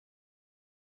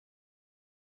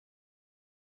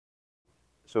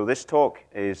So this talk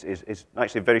is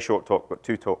actually a very short talk, but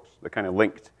two talks. They're kind of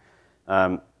linked.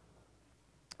 And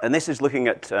this is looking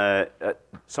at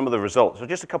some of the results, or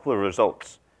just a couple of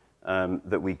results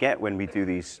that we get when we do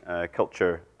these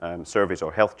culture surveys,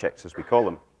 or health checks, as we call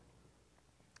them.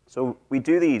 So we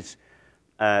do these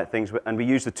things, and we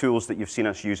use the tools that you've seen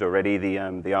us use already, the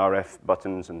RF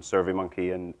buttons and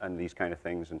SurveyMonkey and these kind of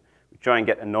things. And we try and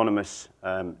get anonymous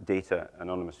data,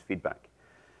 anonymous feedback.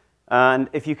 And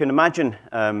if you can imagine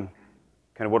kind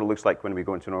of what it looks like when we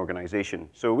go into an organization.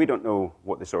 So we don't know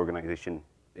what this organization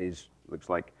looks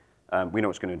like. We know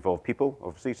it's going to involve people,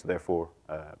 obviously, so therefore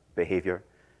behavior.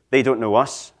 They don't know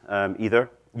us either,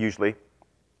 usually.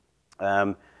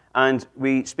 And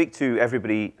we speak to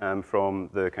everybody from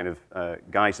the kind of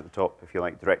guys at the top, if you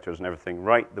like, directors and everything,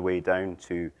 right the way down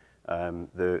to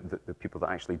the people that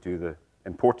actually do the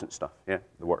important stuff, yeah,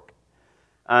 the work.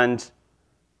 And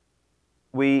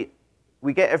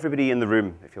we get everybody in the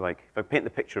room, if you like. If I paint the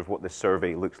picture of what this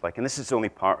survey looks like, and this is only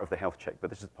part of the health check,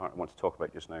 but this is the part I want to talk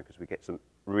about just now because we get some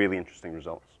really interesting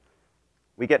results.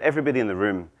 We get everybody in the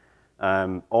room,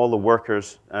 all the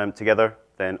workers together,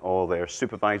 then all their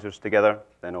supervisors together,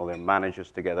 then all their managers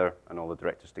together, and all the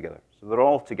directors together. So they're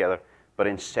all together, but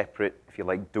in separate, if you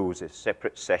like, doses,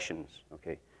 separate sessions,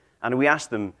 okay? And we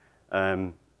ask them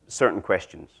certain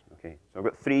questions, okay? So I've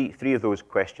got three of those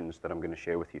questions that I'm going to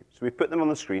share with you. So we put them on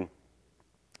the screen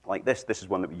like this. This is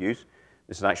one that we use.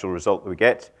 This is an actual result that we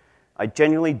get. I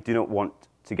genuinely do not want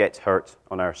to get hurt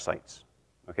on our sites,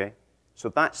 okay? So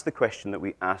that's the question that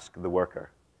we ask the worker,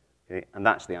 okay? And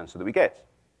that's the answer that we get.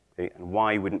 Okay, and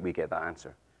why wouldn't we get that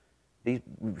answer? These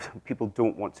people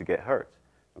don't want to get hurt,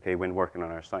 okay, when working on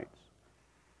our sites.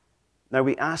 Now,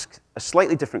 we ask a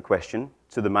slightly different question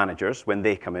to the managers when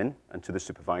they come in, and to the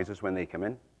supervisors when they come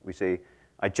in. We say,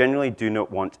 I genuinely do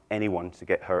not want anyone to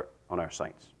get hurt on our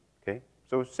sites, okay?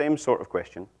 So same sort of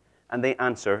question, and they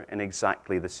answer in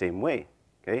exactly the same way,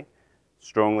 okay?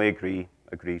 Strongly agree,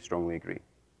 agree, strongly agree.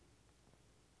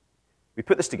 We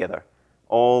put this together,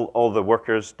 all the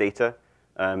workers' data,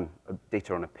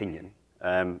 data on opinion,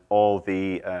 all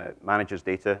the managers'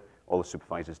 data, all the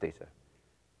supervisors' data.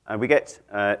 And we get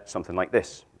something like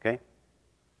this, okay?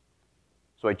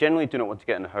 So I generally do not want to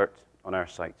get hurt on our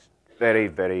sites. Very,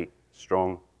 very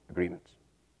strong agreement.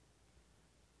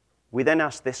 We then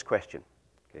ask this question,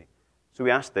 okay? So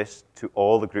we ask this to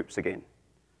all the groups again.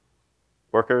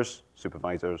 Workers,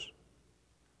 supervisors,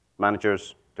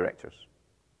 managers, directors.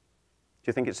 Do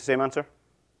you think it's the same answer?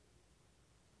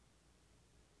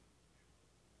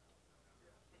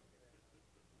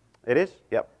 It is?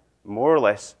 Yep. More or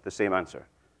less the same answer.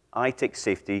 I take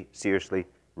safety seriously,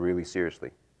 really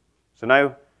seriously. So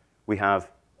now we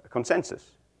have a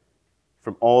consensus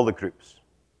from all the groups.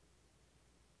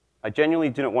 I genuinely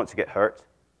do not want to get hurt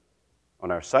on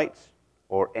our sites,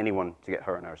 or anyone to get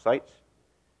hurt on our sites.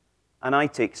 And I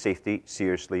take safety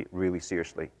seriously, really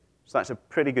seriously. So that's a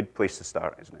pretty good place to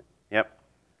start, isn't it? Yep.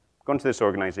 Gone to this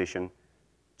organization,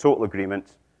 total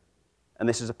agreement, and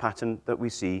this is a pattern that we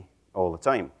see all the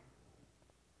time.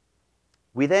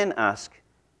 We then ask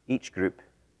each group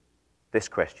this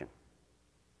question.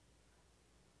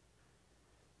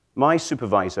 My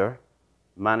supervisor,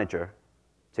 manager,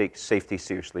 takes safety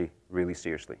seriously, really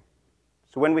seriously.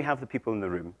 So when we have the people in the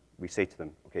room, we say to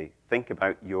them, okay, think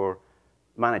about your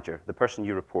manager, the person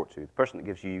you report to, the person that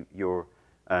gives you your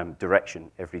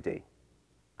direction every day.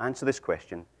 Answer this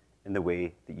question in the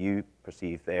way that you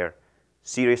perceive their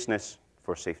seriousness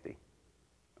for safety.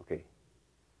 Okay.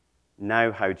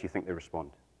 Now, how do you think they respond?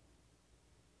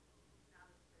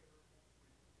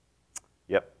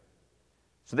 Yep.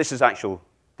 So this is actual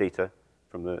data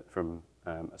from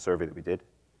a survey that we did.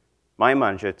 My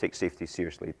manager takes safety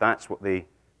seriously. That's what they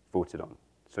voted on.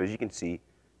 So as you can see,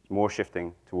 it's more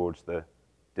shifting towards the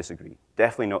disagree.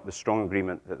 Definitely not the strong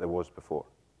agreement that there was before.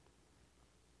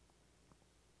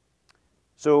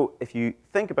 So if you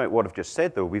think about what I've just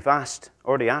said, though, we've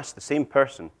already asked the same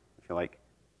person, if you like,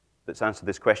 that's answered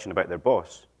this question about their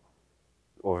boss,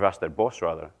 or we've asked their boss,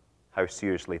 rather, how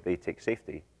seriously they take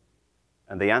safety,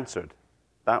 and they answered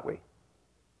that way.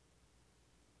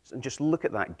 And just look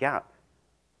at that gap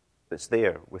that's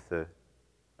there with the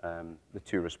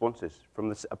two responses.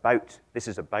 This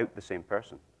is about the same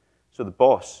person. So the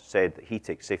boss said that he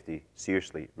takes safety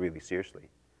seriously, really seriously.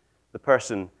 The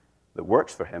person that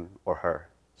works for him or her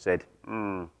said,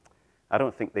 I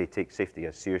don't think they take safety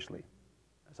as seriously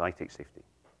as I take safety.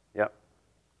 Yep.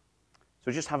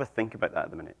 So just have a think about that at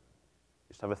the minute.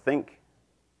 Just have a think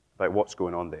about what's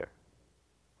going on there.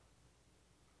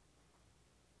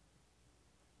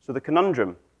 So the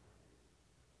conundrum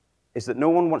is that no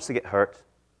one wants to get hurt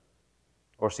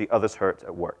or see others hurt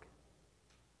at work.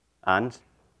 And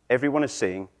everyone is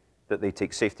saying that they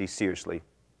take safety seriously,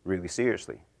 really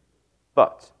seriously.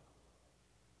 But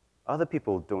other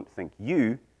people don't think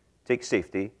you take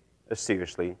safety as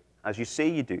seriously as you say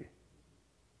you do.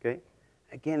 Okay?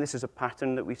 Again, this is a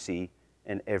pattern that we see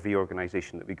in every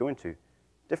organization that we go into.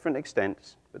 Different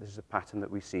extents, but this is a pattern that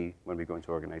we see when we go into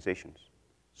organizations.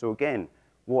 So again,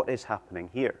 what is happening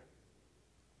here?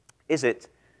 Is it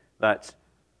that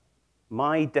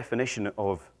my definition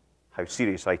of how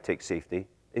serious I take safety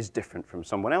is different from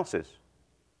someone else's?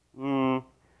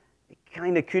 It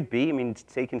kind of could be. I mean,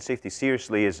 taking safety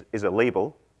seriously is a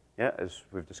label. Yeah, as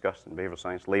we've discussed in behavioral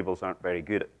science, labels aren't very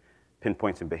good at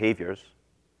pinpointing behaviors.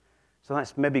 So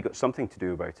that's maybe got something to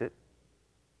do about it.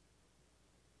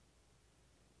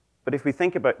 But if we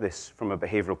think about this from a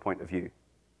behavioral point of view,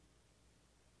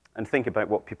 and think about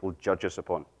what people judge us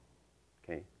upon,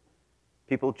 okay?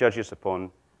 People judge us upon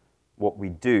what we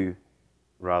do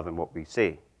rather than what we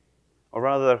say. Or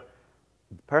rather,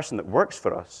 the person that works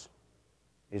for us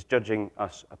is judging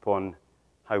us upon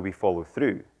how we follow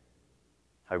through,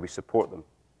 how we support them.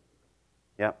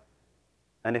 Yeah?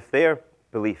 And if their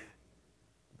belief,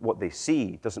 what they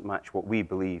see, doesn't match what we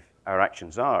believe our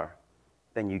actions are,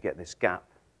 then you get this gap,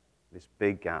 this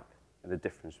big gap in the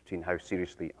difference between how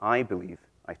seriously I believe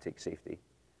I take safety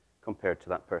compared to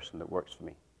that person that works for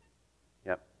me.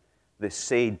 Yep. This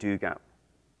say-do gap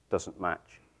doesn't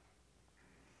match.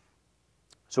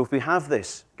 So if we have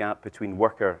this gap between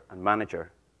worker and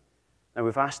manager, now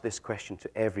we've asked this question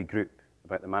to every group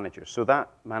about the manager. So that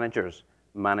manager's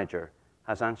manager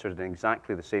has answered in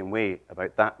exactly the same way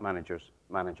about that manager's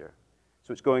manager.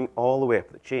 So it's going all the way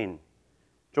up the chain.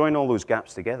 Join all those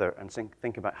gaps together and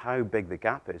think about how big the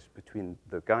gap is between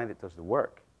the guy that does the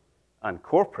work and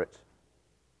corporate.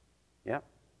 Yeah?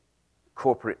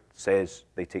 Corporate says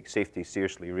they take safety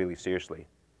seriously, really seriously,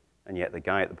 and yet the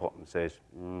guy at the bottom says,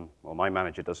 well, my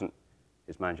manager doesn't,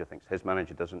 his manager thinks his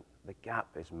manager doesn't. The gap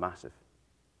is massive.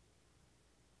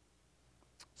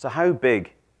 So how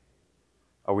big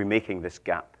are we making this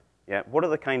gap? Yeah? What are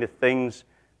the kind of things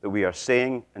that we are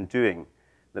saying and doing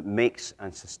that makes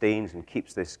and sustains and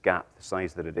keeps this gap the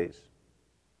size that it is?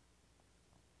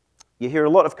 You hear a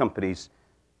lot of companies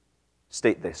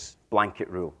state this blanket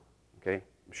rule, okay?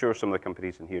 I'm sure some of the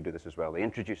companies in here do this as well. They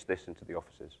introduce this into the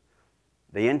offices.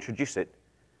 They introduce it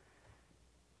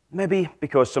maybe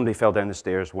because somebody fell down the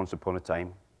stairs once upon a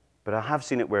time, but I have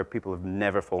seen it where people have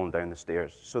never fallen down the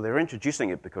stairs. So they're introducing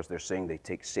it because they're saying they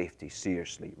take safety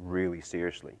seriously, really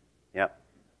seriously. Yeah?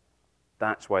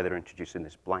 That's why they're introducing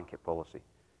this blanket policy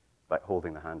about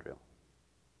holding the handrail.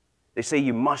 They say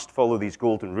you must follow these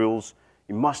golden rules,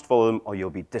 you must follow them or you'll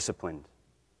be disciplined.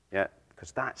 Yeah?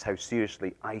 Because that's how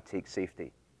seriously I take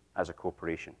safety as a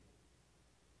corporation.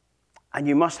 And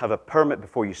you must have a permit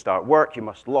before you start work, you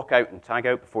must lock out and tag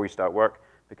out before you start work,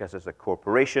 because as a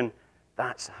corporation,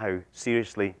 that's how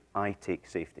seriously I take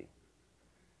safety.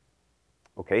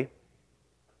 Okay?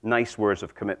 Nice words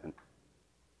of commitment.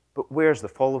 But where's the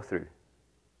follow-through?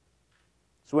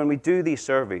 So when we do these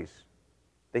surveys,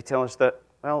 they tell us that,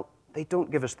 well, they don't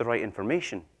give us the right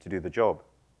information to do the job.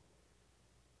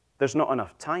 There's not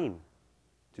enough time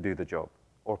to do the job,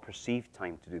 or perceived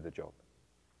time to do the job.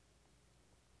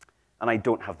 And I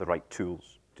don't have the right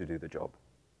tools to do the job.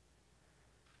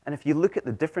 And if you look at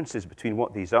the differences between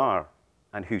what these are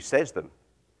and who says them,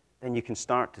 then you can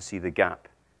start to see the gap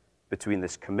between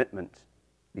this commitment,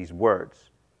 these words,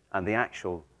 and the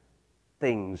actual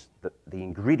things, the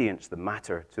ingredients that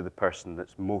matter to the person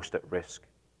that's most at risk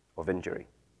of injury.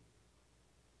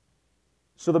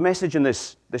 So the message in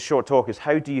this short talk is,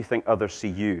 how do you think others see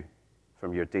you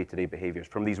from your day-to-day behaviors,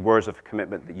 from these words of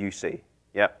commitment that you say?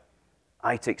 Yeah,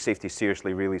 I take safety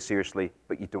seriously, really seriously,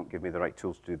 but you don't give me the right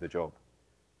tools to do the job.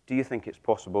 Do you think it's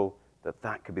possible that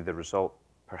that could be the result,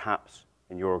 perhaps,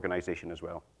 in your organization as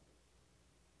well?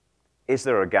 Is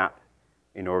there a gap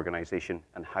in your organization,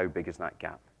 and how big is that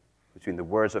gap between the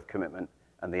words of commitment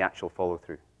and the actual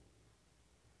follow-through?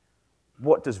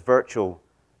 What does the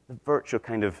virtual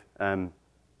kind of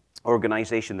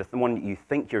organization, the one that you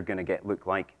think you're going to get, look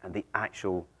like, and the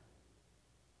actual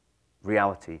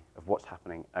reality of what's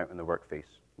happening out in the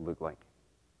workplace look like?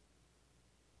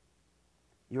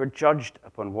 You're judged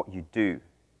upon what you do.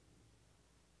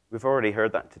 We've already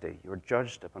heard that today. You're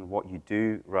judged upon what you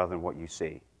do rather than what you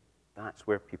say. That's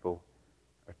where people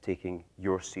are taking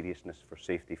your seriousness for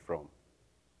safety from.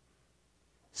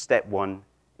 Step one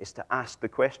is to ask the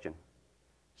question.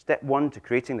 Step one to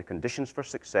creating the conditions for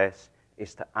success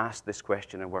is to ask this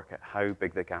question and work out how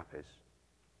big the gap is.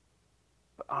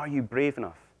 But are you brave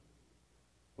enough?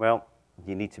 Well,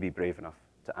 you need to be brave enough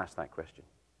to ask that question.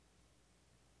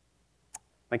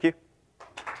 Thank you.